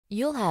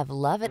You'll have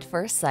love at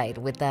first sight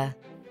with the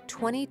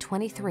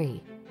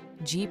 2023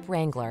 Jeep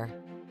Wrangler.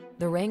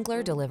 The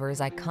Wrangler delivers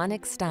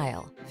iconic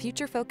style,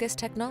 future-focused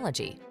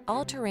technology,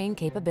 all-terrain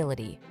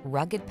capability,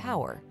 rugged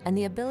power, and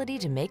the ability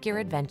to make your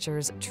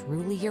adventures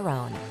truly your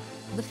own.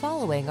 The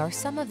following are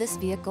some of this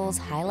vehicle's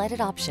highlighted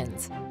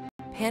options: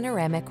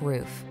 panoramic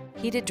roof,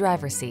 heated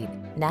driver's seat,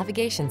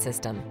 navigation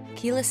system,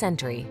 keyless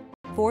entry,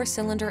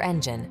 4-cylinder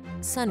engine,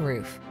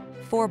 sunroof,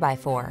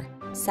 4x4,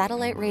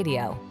 satellite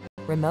radio,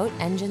 remote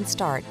engine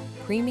start,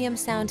 premium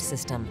sound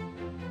system,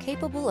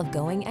 capable of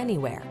going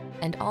anywhere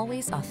and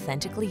always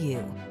authentically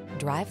you.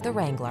 Drive the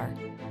Wrangler.